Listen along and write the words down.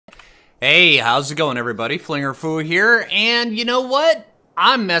Hey, how's it going, everybody? Flinger Foo here, and you know what?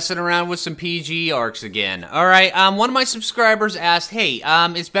 I'm messing around with some PG arcs again. Alright, one of my subscribers asked, hey,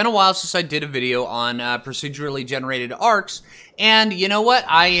 it's been a while since I did a video on procedurally generated arcs, and you know what?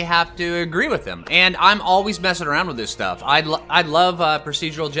 I have to agree with him, and I'm always messing around with this stuff. I love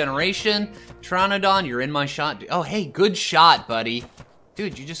procedural generation. Tronodon, you're in my shot. Oh, hey, good shot, buddy.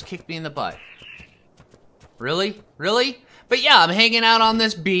 Dude, you just kicked me in the butt. Really? Really? But yeah, I'm hanging out on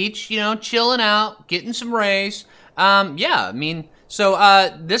this beach, you know, chilling out, getting some rays. Yeah, I mean,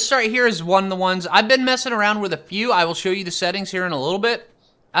 so this right here is one of the ones I've been messing around with a few. I will show you the settings here in a little bit.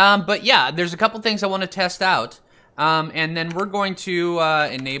 But yeah, there's a couple things I want to test out. And then we're going to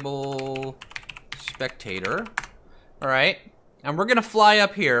enable spectator. All right. And we're going to fly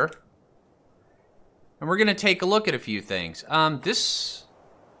up here. And we're going to take a look at a few things. This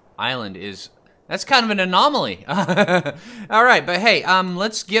island is... That's kind of an anomaly. All right, but hey,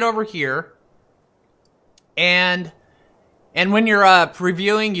 let's get over here. And when you're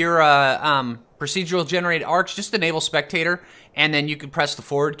previewing your procedural generated arcs, just enable spectator, and then you can press the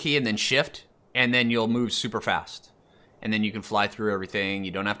forward key and then shift, and then you'll move super fast. And then you can fly through everything.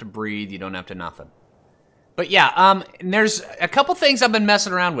 You don't have to breathe. You don't have to nothing. But yeah, and there's a couple things I've been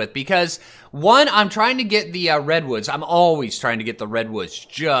messing around with because, one, I'm trying to get the redwoods. I'm always trying to get the redwoods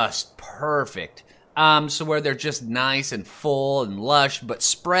just perfect. So where they're just nice and full and lush, but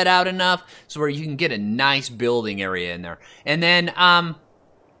spread out enough so where you can get a nice building area in there. And then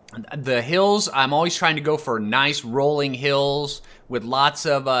the hills, I'm always trying to go for nice rolling hills with lots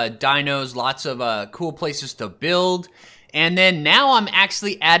of dinos, lots of cool places to build. And then now I'm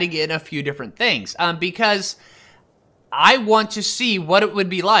actually adding in a few different things because I want to see what it would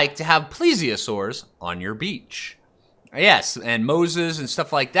be like to have plesiosaurs on your beach. Yes, and Moses and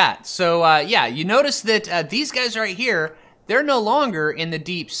stuff like that. So, yeah, you notice that these guys right here, they're no longer in the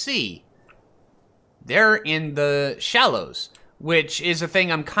deep sea. They're in the shallows, which is a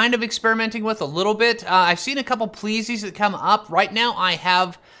thing I'm kind of experimenting with a little bit. I've seen a couple plesies that come up. Right now, I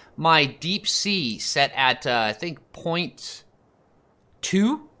have my deep sea set at, I think,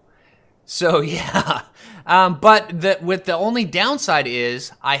 0.2. So, yeah. But with the only downside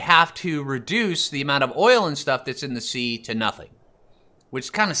is I have to reduce the amount of oil and stuff that's in the sea to nothing,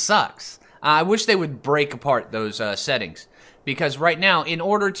 which kind of sucks. I wish they would break apart those settings because right now, in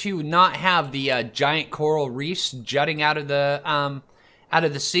order to not have the giant coral reefs jutting out of the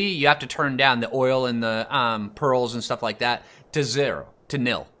sea, you have to turn down the oil and the pearls and stuff like that to 0, to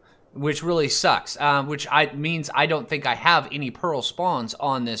nil, which really sucks. Which means I don't think I have any pearl spawns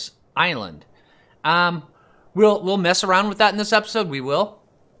on this island. We'll mess around with that in this episode. We will.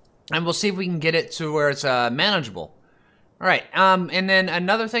 And we'll see if we can get it to where it's manageable. All right. And then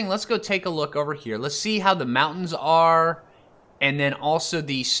another thing, let's go take a look over here. Let's see how the mountains are and then also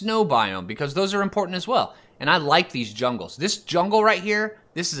the snow biome because those are important as well. And I like these jungles. This jungle right here,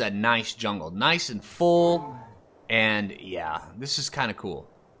 this is a nice jungle. Nice and full. And yeah, this is kind of cool.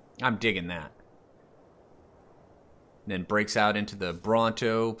 I'm digging that. Then breaks out into the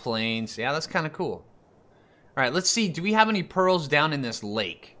Bronto Plains. Yeah, that's kind of cool. All right, let's see. Do we have any pearls down in this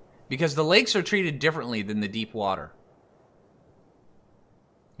lake? Because the lakes are treated differently than the deep water.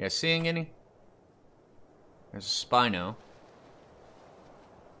 You guys seeing any? There's a Spino.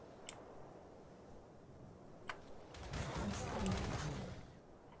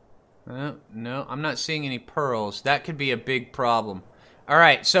 No, I'm not seeing any pearls. That could be a big problem. All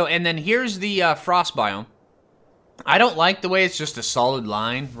right, so, and then here's the frost biome. I don't like the way it's just a solid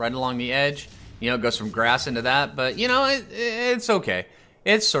line right along the edge. You know, it goes from grass into that, but, you know, it's okay.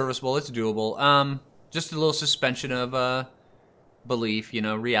 It's serviceable. It's doable. Just a little suspension of belief, you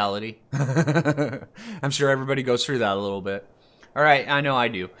know, reality. I'm sure everybody goes through that a little bit. All right, I know I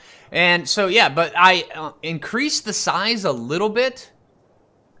do. And so, yeah, but I increased the size a little bit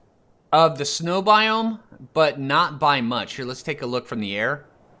of the snow biome, but not by much. Here, let's take a look from the air.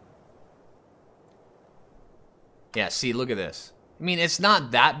 Yeah, see, look at this. I mean, it's not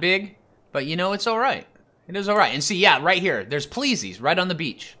that big, but you know, it's all right. It is all right. And see, yeah, right here, there's pleesies right on the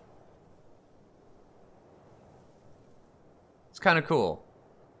beach. It's kind of cool.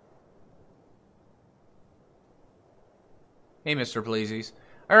 Hey, Mr. Pleesies.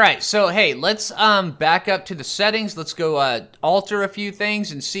 All right, so hey, let's back up to the settings. Let's go alter a few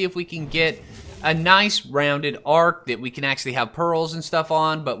things and see if we can get a nice rounded arc that we can actually have pearls and stuff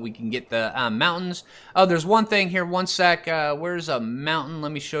on, but we can get the mountains. Oh, there's one thing here. One sec. Where's a mountain?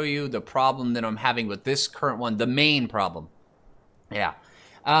 Let me show you the problem that I'm having with this current one. The main problem. Yeah.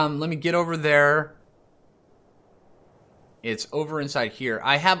 Let me get over there. It's over inside here.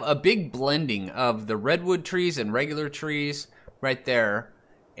 I have a big blending of the redwood trees and regular trees right there.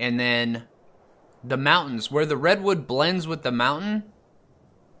 And then the mountains, where the redwood blends with the mountain,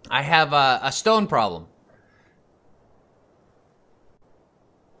 I have a stone problem.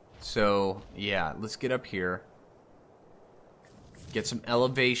 So, yeah, let's get up here. Get some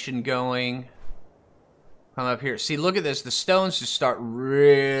elevation going. Come up here. See, look at this. The stones just start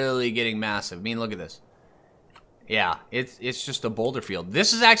really getting massive. I mean, look at this. Yeah, it's just a boulder field.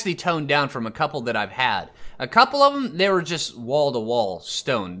 This is actually toned down from a couple that I've had. A couple of them, they were just wall-to-wall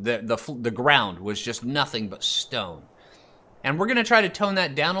stone. The ground was just nothing but stone. And we're going to try to tone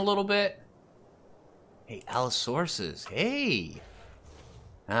that down a little bit. Hey, Allosauruses. Hey.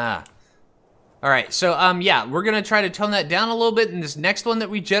 Ah. Alright, so, yeah, we're going to try to tone that down a little bit in this next one that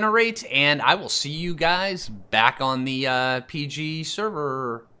we generate. And I will see you guys back on the PG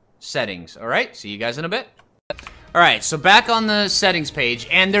server settings. Alright, see you guys in a bit. Alright, so back on the settings page,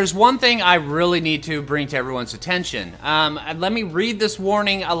 and there's one thing I really need to bring to everyone's attention. Let me read this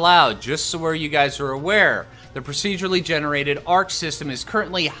warning aloud, just so where you guys are aware. The procedurally generated ARC system is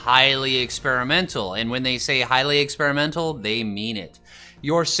currently highly experimental, and when they say highly experimental, they mean it.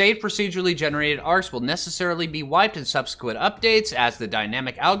 Your saved procedurally generated ARCs will necessarily be wiped in subsequent updates. As the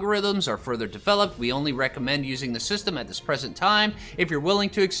dynamic algorithms are further developed, we only recommend using the system at this present time if you're willing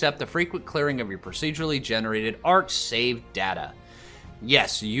to accept the frequent clearing of your procedurally generated ARC saved data.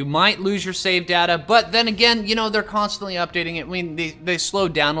 Yes, you might lose your saved data, but then again, you know, they're constantly updating it. I mean, they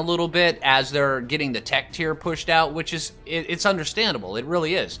slowed down a little bit as they're getting the tech tier pushed out, which is, it's understandable. It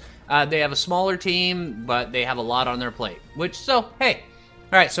really is. They have a smaller team, but they have a lot on their plate, which, so, hey.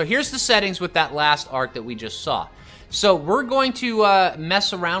 All right, so here's the settings with that last arc that we just saw. So we're going to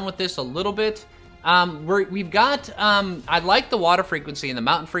mess around with this a little bit. We've got, I like the water frequency and the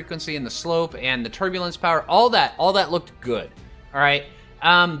mountain frequency and the slope and the turbulence power. All that looked good. All right,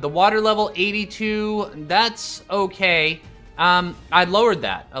 the water level 82, that's okay. I lowered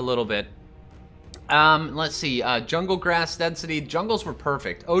that a little bit. Let's see, jungle grass density. Jungles were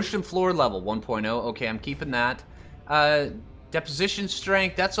perfect. Ocean floor level 1.0. Okay, I'm keeping that. Deposition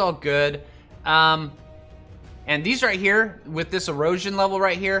strength, that's all good. And these right here, with this erosion level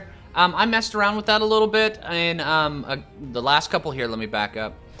right here, I messed around with that a little bit. And the last couple here, let me back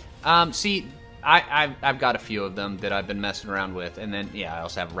up. See, I've got a few of them that I've been messing around with. And then, yeah, I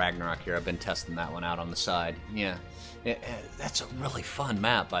also have Ragnarok here. I've been testing that one out on the side. Yeah, that's a really fun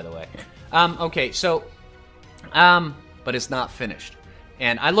map, by the way. Okay, so, but it's not finished.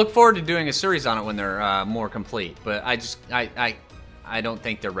 And I look forward to doing a series on it when they're more complete. But I don't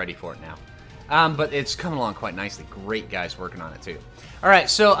think they're ready for it now. But it's coming along quite nicely. Great guys working on it too. All right,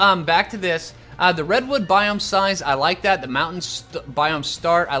 so back to this. The redwood biome size, I like that. The mountain biome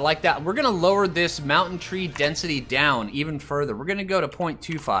start, I like that. We're gonna lower this mountain tree density down even further. We're gonna go to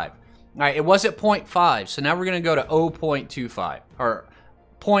 0.25. All right, it was at 0.5, so now we're gonna go to 0.25 or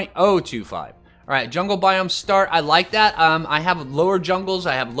 0.025. All right, jungle biome start, I like that. I have lower jungles,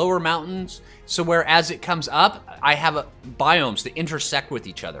 I have lower mountains, so whereas it comes up, I have biomes that intersect with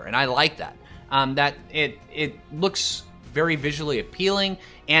each other, and I like that. That it looks very visually appealing,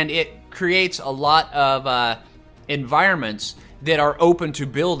 and it creates a lot of environments that are open to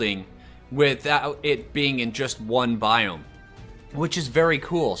building without it being in just one biome, which is very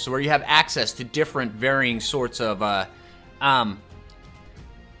cool. So where you have access to different varying sorts of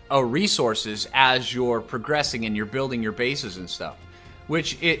resources as you're progressing and you're building your bases and stuff,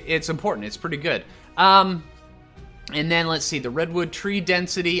 which it's important. It's pretty good. And then let's see, the redwood tree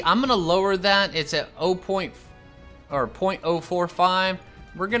density, I'm gonna lower that. It's at 0.045.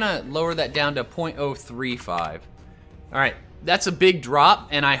 We're gonna lower that down to 0.035. All right, that's a big drop,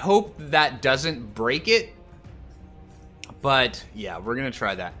 and I hope that doesn't break it. But yeah, we're gonna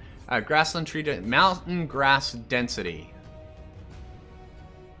try that. Grassland tree, mountain grass density.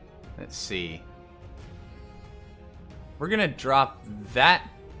 Let's see. We're gonna drop that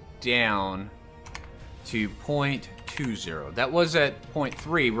down to 0.20. That was at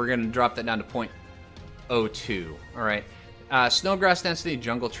 0.3. We're gonna drop that down to 0.02. All right. Snowgrass density,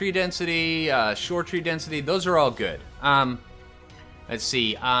 jungle tree density, shore tree density. Those are all good. Let's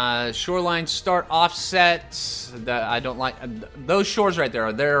see. Shoreline start offsets. I don't like those shores right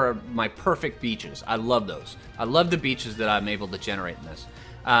there. They're my perfect beaches. I love those. I love the beaches that I'm able to generate in this.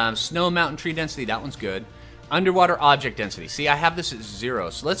 Snow mountain tree density, that one's good. Underwater object density. See, I have this at 0.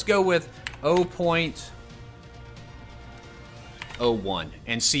 So let's go with 0.01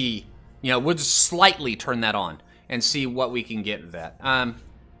 and see, you know, we'll just slightly turn that on and see what we can get with that.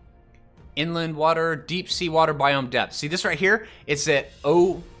 Inland water, deep sea water biome depth. See this right here? It's at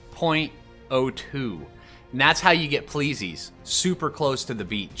 0.02. And that's how you get pleasies, super close to the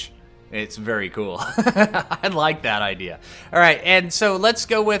beach. It's very cool. I like that idea. All right, and so let's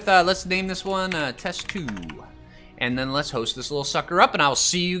go with, let's name this one Test 2. And then let's host this little sucker up, and I'll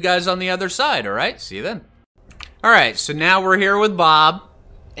see you guys on the other side, all right? See you then. All right, so now we're here with Bob,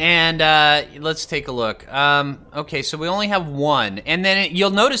 and let's take a look. Okay, so we only have one, and then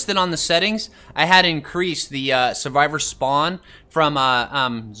you'll notice that on the settings, I had increased the survivor spawn from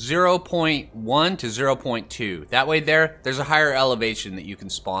 0.1 to 0.2. That way there's a higher elevation that you can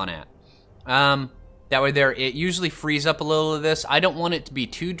spawn at. That way it usually frees up a little of this. I don't want it to be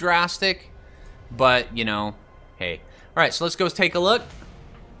too drastic, but, you know, hey. All right, so let's go take a look.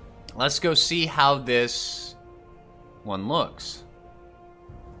 Let's go see how this one looks.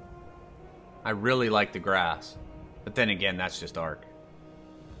 I really like the grass, but then again, that's just arc.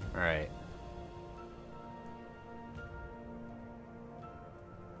 All right.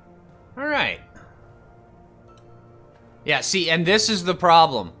 All right. Yeah, see, and this is the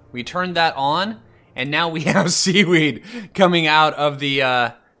problem. We turned that on, and now we have seaweed coming out of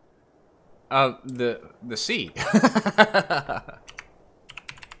the sea.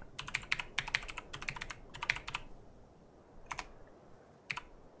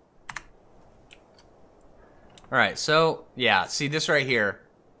 All right, so yeah, see this right here,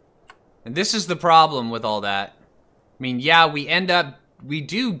 and this is the problem with all that. I mean, yeah, we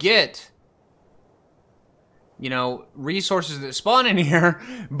do get, you know, resources that spawn in here,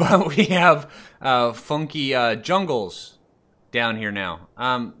 but we have funky jungles down here now.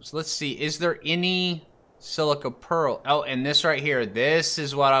 So let's see, is there any silica pearl? Oh, and this right here, this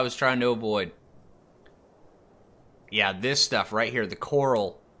is what I was trying to avoid. Yeah, this stuff right here, the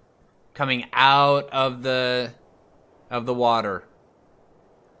coral coming out of the water.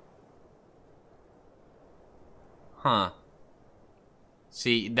 Huh.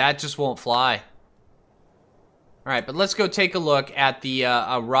 See, that just won't fly. Alright, but let's go take a look at the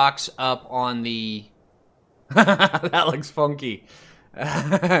rocks up on the... That looks funky.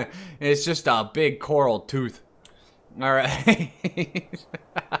 It's just a big coral tooth. Alright.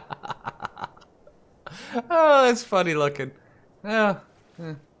 Oh, that's funny looking. Oh,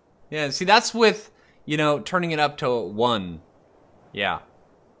 yeah, see, that's with, you know, turning it up to 1. Yeah.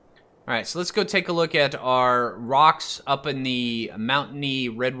 Alright, so let's go take a look at our rocks up in the mountainy,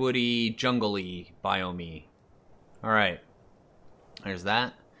 redwoody, jungle-y biome. Alright. There's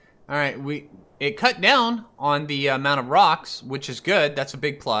that. Alright, it cut down on the amount of rocks, which is good. That's a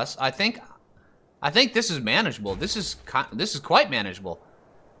big plus. I think this is manageable. This is quite manageable.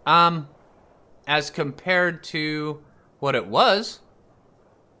 As compared to what it was.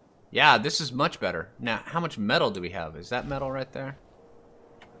 Yeah, this is much better. Now, how much metal do we have? Is that metal right there?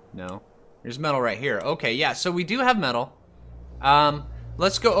 No. There's metal right here. Okay, yeah, so we do have metal.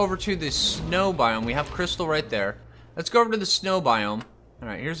 Let's go over to the snow biome. We have crystal right there. Let's go over to the snow biome.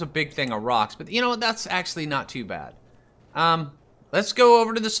 Alright, here's a big thing of rocks. But, you know, that's actually not too bad. Let's go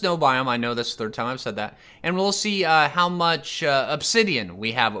over to the snow biome. I know that's the 3rd time I've said that. And we'll see how much obsidian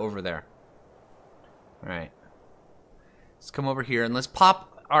we have over there. Alright. Let's come over here and let's pop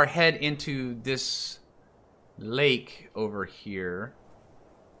our head into this lake over here.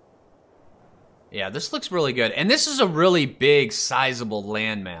 Yeah, this looks really good. And this is a really big, sizable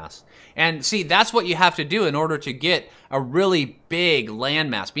landmass. And see, that's what you have to do in order to get a really big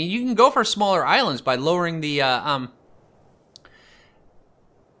landmass. I mean, you can go for smaller islands by lowering the,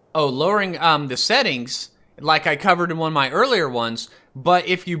 the settings, like I covered in one of my earlier ones. But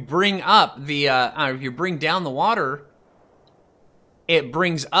if you bring up the, if you bring down the water, it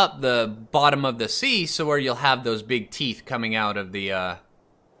brings up the bottom of the sea, so where you'll have those big teeth coming out of the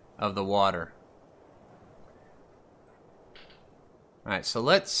water. Alright, so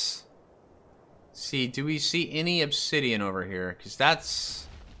let's see, do we see any obsidian over here? Because that's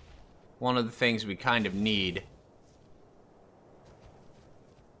one of the things we kind of need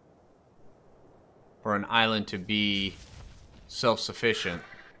for an island to be self-sufficient.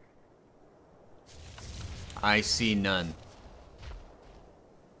 I see none.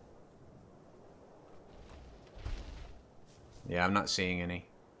 Yeah, I'm not seeing any.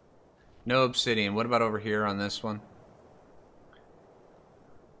 No obsidian. What about over here on this one?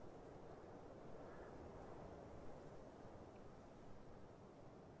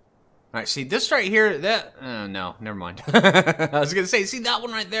 Alright, see this right here, that, no, never mind. I was gonna say, see that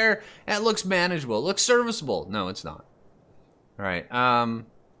one right there? That looks manageable, it looks serviceable. No, it's not. Alright,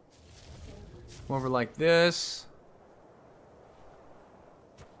 over like this.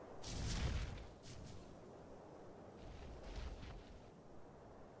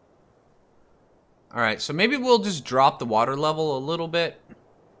 Alright, so maybe we'll just drop the water level a little bit.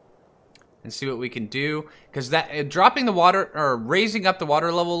 and see what we can do. Because that dropping the water, or raising up the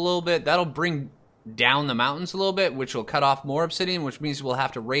water level a little bit, that'll bring down the mountains a little bit, which will cut off more obsidian, which means we'll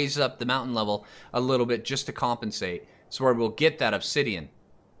have to raise up the mountain level a little bit just to compensate. So where we'll get that obsidian.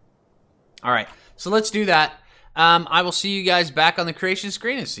 All right, so let's do that. I will see you guys back on the creation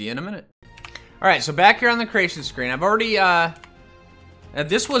screen and see you in a minute. All right, so back here on the creation screen, I've already,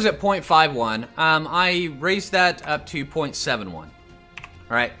 this was at 0.51. I raised that up to 0.71. All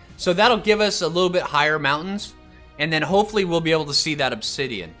right, so that'll give us a little bit higher mountains, and then hopefully we'll be able to see that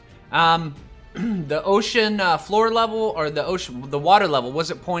obsidian. The ocean floor level, or the water level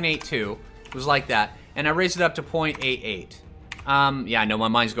was at 0.82. It was like that, and I raised it up to 0.88. Yeah, I know my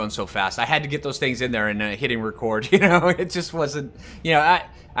mind's going so fast. I had to get those things in there and hitting record. You know, it just wasn't. You know,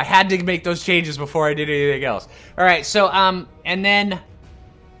 I had to make those changes before I did anything else. All right, so and then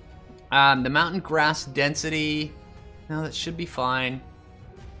the mountain grass density. No, that should be fine.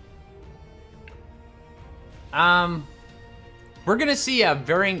 We're gonna see a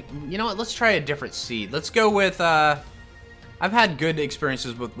varying. You know what? Let's try a different seed. Let's go with. I've had good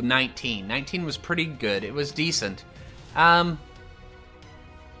experiences with 19. 19 was pretty good. It was decent.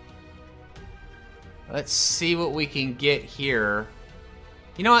 Let's see what we can get here.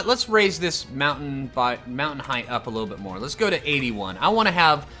 You know what? Let's raise this mountain height up a little bit more. Let's go to 81. I want to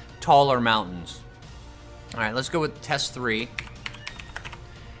have taller mountains. All right, let's go with test 3.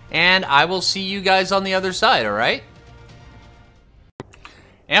 And I will see you guys on the other side, all right?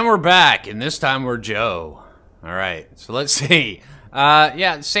 And we're back, and this time we're Joe. All right, so let's see.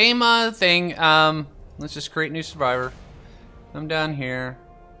 Yeah, same thing. Let's just create new survivor. Come down here.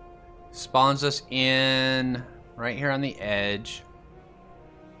 Spawns us in right here on the edge.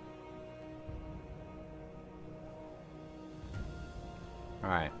 All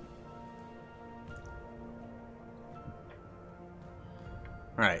right.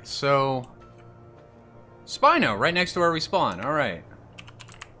 All right, so Spino, right next to where we spawn. All right.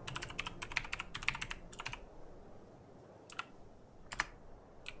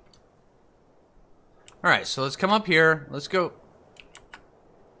 All right, so let's come up here. Let's go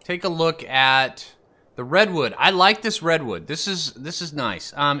take a look at the redwood. I like this redwood. This is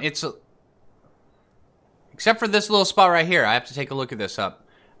nice. It's except for this little spot right here. I have to take a look at this up.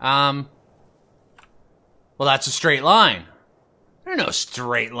 Well, that's a straight line. There are no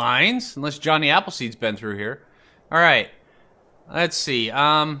straight lines unless Johnny Appleseed's been through here. All right, let's see.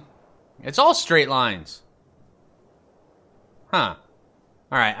 It's all straight lines. Huh.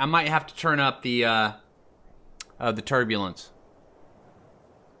 All right, I might have to turn up the turbulence.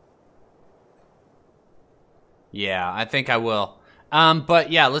 Yeah, I think I will.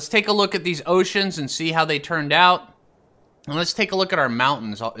 But yeah, let's take a look at these oceans and see how they turned out. And let's take a look at our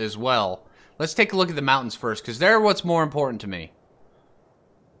mountains as well. Let's take a look at the mountains first, because they're what's more important to me.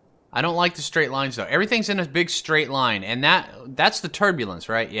 I don't like the straight lines, though. Everything's in a big straight line, and that's the turbulence,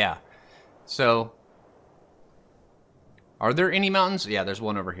 right? Yeah. So, are there any mountains? Yeah, there's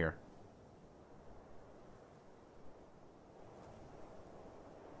one over here.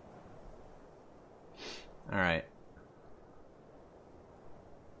 All right.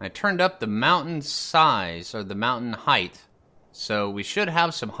 I turned up the mountain size, or the mountain height, so we should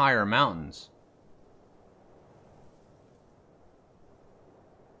have some higher mountains.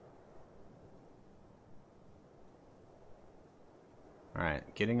 All right,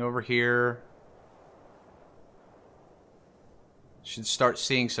 getting over here. Should start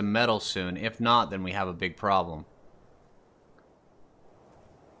seeing some metal soon. If not, then we have a big problem.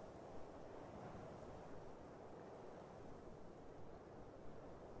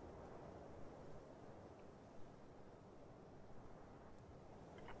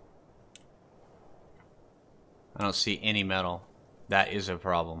 I don't see any metal. That is a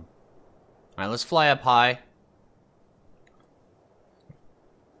problem. All right, let's fly up high.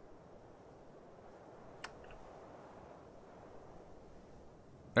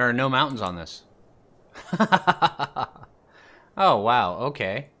 There are no mountains on this. Oh, wow,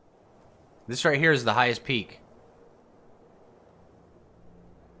 okay. This right here is the highest peak.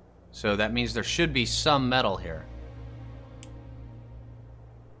 So that means there should be some metal here.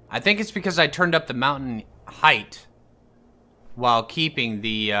 I think it's because I turned up the mountain height while keeping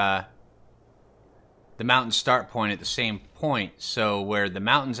the mountain start point at the same point. So where the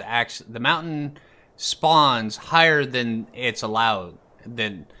mountain spawns higher than it's allowed.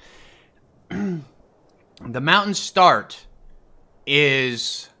 Then the mountain start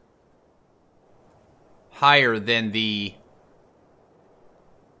is higher than the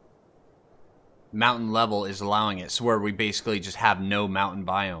mountain level is allowing it. So where we basically just have no mountain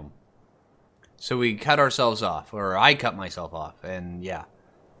biome. So we cut ourselves off, or I cut myself off, and yeah.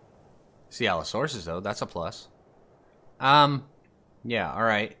 See Allosaurus, though. That's a plus. Yeah,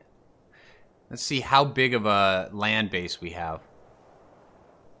 alright. Let's see how big of a land base we have.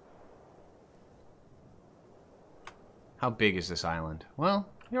 How big is this island? Well,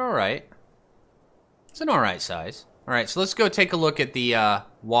 you're alright. It's an alright size. Alright, so let's go take a look at the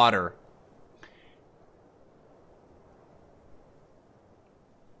water.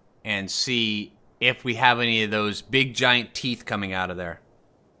 And see if we have any of those big giant teeth coming out of there.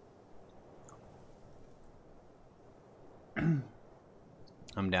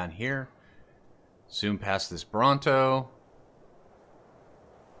 I'm down here. Zoom past this Bronto.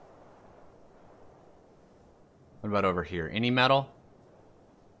 What about over here? Any metal?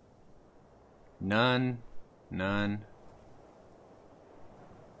 None. None.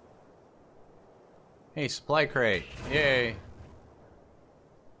 Hey, supply crate. Yay.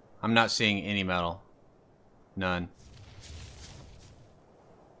 I'm not seeing any metal. None.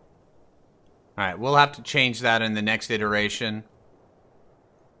 Alright, we'll have to change that in the next iteration.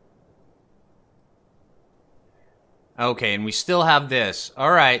 Okay, and we still have this.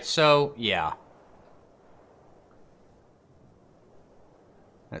 Alright, so, yeah.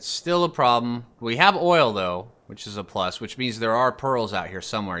 That's still a problem. We have oil, though, which is a plus, which means there are pearls out here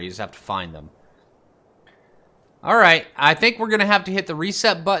somewhere. You just have to find them. Alright, I think we're going to have to hit the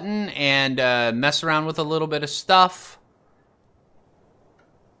reset button and mess around with a little bit of stuff.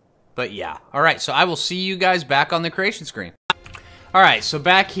 But yeah. Alright, so I will see you guys back on the creation screen. Alright, so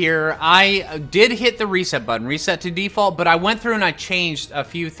back here, I did hit the reset button, reset to default, but I went through and I changed a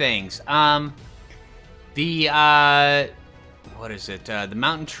few things. What is it? The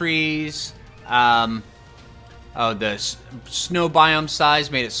mountain trees, the snow biome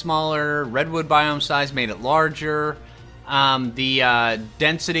size made it smaller, redwood biome size made it larger, the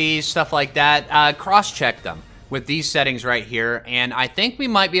densities, stuff like that, cross-check them with these settings right here, and I think we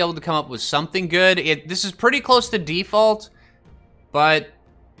might be able to come up with something good. This is pretty close to default, but,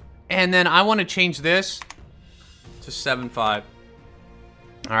 and then I want to change this to 7.5.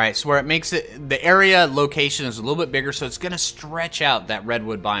 Alright, so where it makes it, the area location is a little bit bigger, so it's going to stretch out that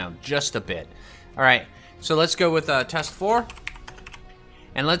redwood biome just a bit. Alright, so let's go with test 4.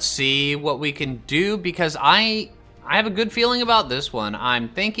 And let's see what we can do, because I have a good feeling about this one. I'm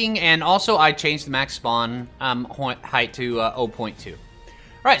thinking, and also I changed the max spawn height to 0.2.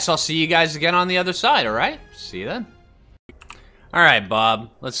 Alright, so I'll see you guys again on the other side, alright? See you then. Alright, Bob,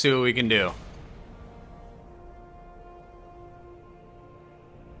 let's see what we can do.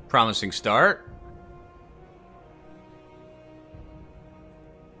 Promising start.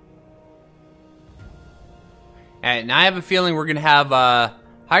 And I have a feeling we're going to have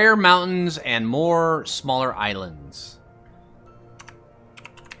higher mountains and more smaller islands.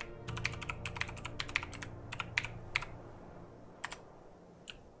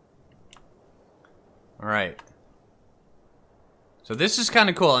 Alright. So this is kind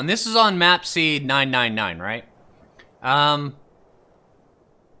of cool. And this is on map seed 999, right?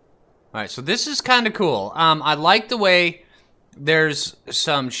 Alright, so this is kind of cool. I like the way there's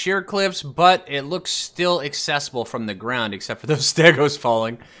some sheer cliffs, but it looks still accessible from the ground, except for those stegos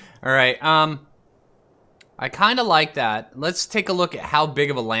falling. Alright, I kind of like that. Let's take a look at how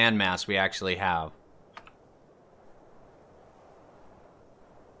big of a landmass we actually have.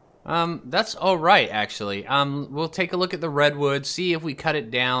 That's alright, actually. We'll take a look at the redwood, see if we cut it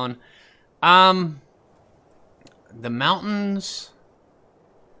down. The mountains...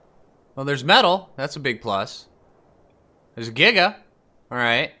 Well, there's metal. That's a big plus. There's Giga.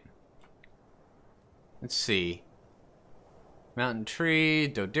 Alright. Let's see. Mountain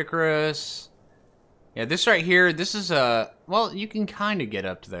tree, Doedicurus. Yeah, this right here, this is a... Well, you can kind of get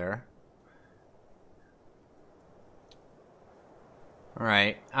up to there.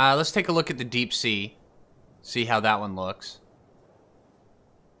 Alright. Let's take a look at the deep sea. See how that one looks.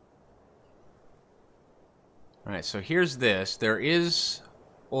 Alright, so here's this. There is...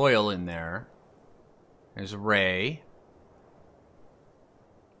 oil in there. There's Ray.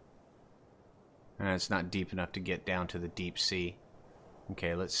 And it's not deep enough to get down to the deep sea.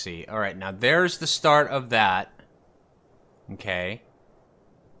 Okay, let's see. Alright, now there's the start of that. Okay.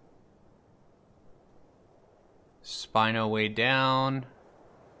 Spino way down.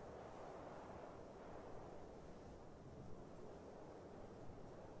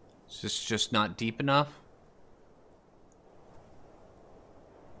 Is this just not deep enough?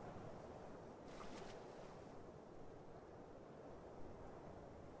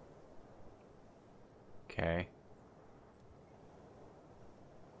 Okay.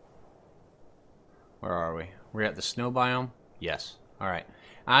 Where are we? We're at the snow biome? Yes. Alright.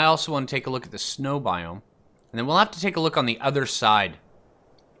 I also want to take a look at the snow biome. And then we'll have to take a look on the other side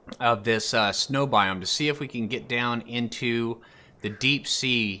of this snow biome to see if we can get down into the deep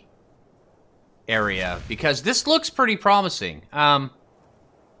sea area, because this looks pretty promising.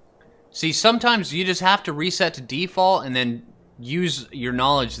 See, sometimes you just have to reset to default and then use your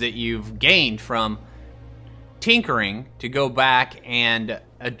knowledge that you've gained from tinkering to go back and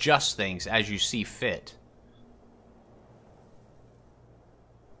adjust things as you see fit.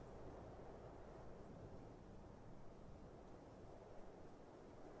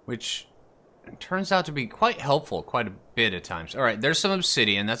 Which turns out to be quite helpful quite a bit at times. All right, there's some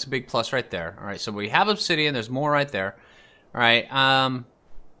obsidian. That's a big plus right there. All right, so we have obsidian. There's more right there. All right,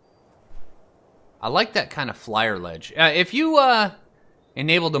 I like that kind of flyer ledge. If you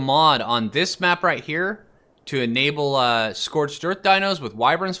enabled a mod on this map right here to enable scorched earth dinos with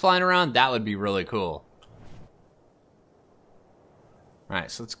wyverns flying around, that would be really cool. All right,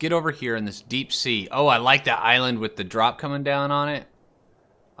 so let's get over here in this deep sea. Oh, I like that island with the drop coming down on it.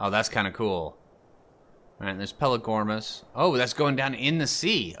 Oh, that's kind of cool. All right, there's Pelagormus. Oh, that's going down in the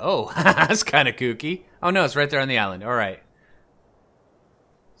sea. Oh, that's kind of kooky. Oh, no, it's right there on the island. All right.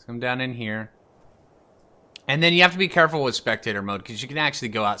 Let's come down in here. And then you have to be careful with spectator mode because you can actually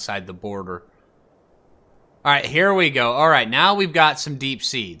go outside the border. All right, here we go. All right, now we've got some deep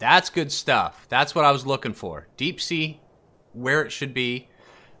sea. That's good stuff. That's what I was looking for. Deep sea, where it should be.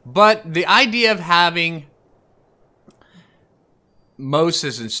 But the idea of having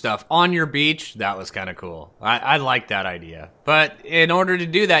mosses and stuff on your beach, that was kind of cool. I like that idea. But in order to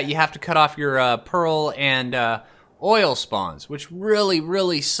do that, you have to cut off your pearl and oil spawns, which really,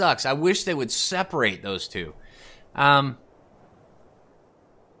 really sucks. I wish they would separate those two.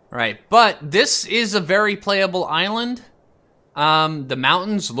 Right, but this is a very playable island. The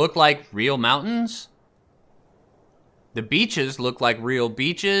mountains look like real mountains. The beaches look like real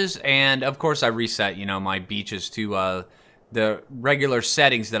beaches. And, of course, I reset, you know, my beaches to the regular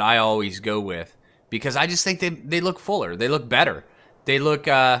settings that I always go with, because I just think they look fuller. They look better. They look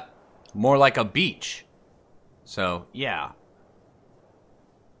more like a beach. So, yeah.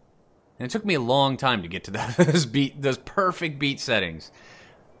 And it took me a long time to get to those perfect beach settings.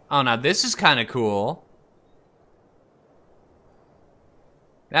 Oh, now this is kind of cool.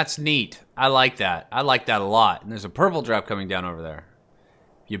 That's neat. I like that. I like that a lot. And there's a purple drop coming down over there.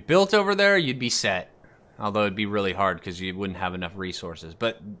 If you built over there, you'd be set. Although it'd be really hard because you wouldn't have enough resources.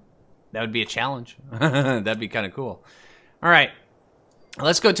 But that would be a challenge. That'd be kind of cool. All right.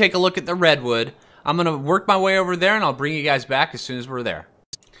 Let's go take a look at the redwood. I'm going to work my way over there, and I'll bring you guys back as soon as we're there.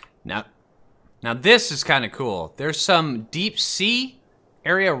 Now this is kind of cool. There's some deep sea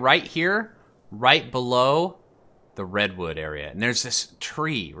area right here, right below the redwood area. And there's this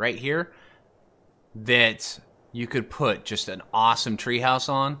tree right here that you could put just an awesome treehouse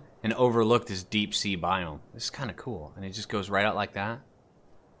on and overlook this deep sea biome. This is kind of cool. And it just goes right out like that.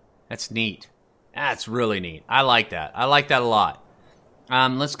 That's neat. That's really neat. I like that. I like that a lot.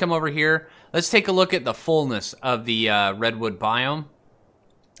 Let's come over here. Let's take a look at the fullness of the redwood biome,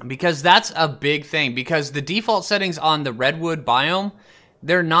 because that's a big thing. Because the default settings on the redwood biome,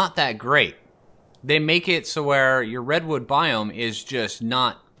 they're not that great. They make it so where your redwood biome is just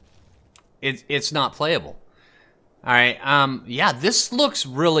not, it's not playable. All right, yeah, this looks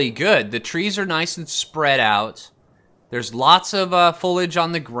really good. The trees are nice and spread out. There's lots of foliage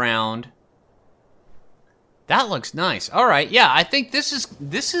on the ground. That looks nice. All right, yeah, I think this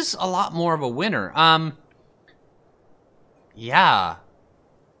is a lot more of a winner. Yeah,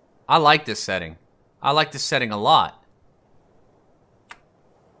 I like this setting. I like this setting a lot.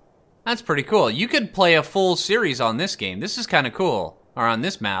 That's pretty cool. You could play a full series on this game. This is kind of cool, or on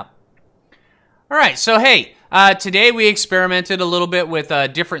this map. All right, so hey, today we experimented a little bit with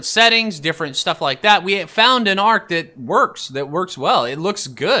different settings, different stuff like that. We found an arc that works well. It looks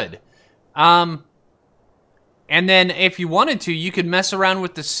good. And then if you wanted to, you could mess around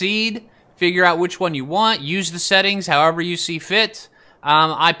with the seed, figure out which one you want, use the settings however you see fit.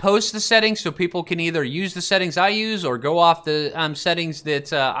 I post the settings so people can either use the settings I use or go off the settings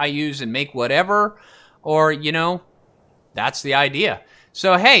that I use and make whatever, or, you know, that's the idea.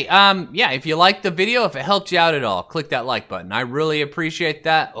 So, hey, yeah, if you liked the video, if it helped you out at all, click that like button. I really appreciate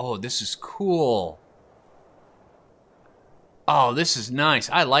that. Oh, this is cool. Oh, this is nice.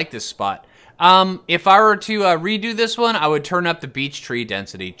 I like this spot. If I were to redo this one, I would turn up the beech tree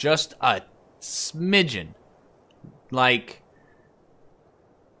density just a smidgen. Like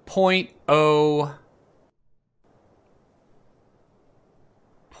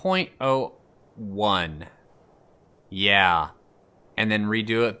 0.01. Yeah. And then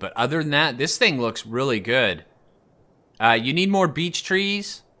redo it. But other than that, this thing looks really good. You need more beech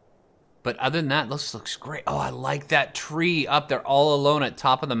trees. But other than that, this looks great. Oh, I like that tree up there all alone at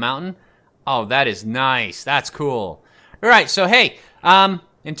top of the mountain. Oh, that is nice. That's cool. All right, so hey,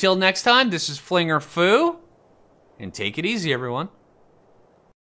 until next time, this is Flinger Foo, and take it easy, everyone.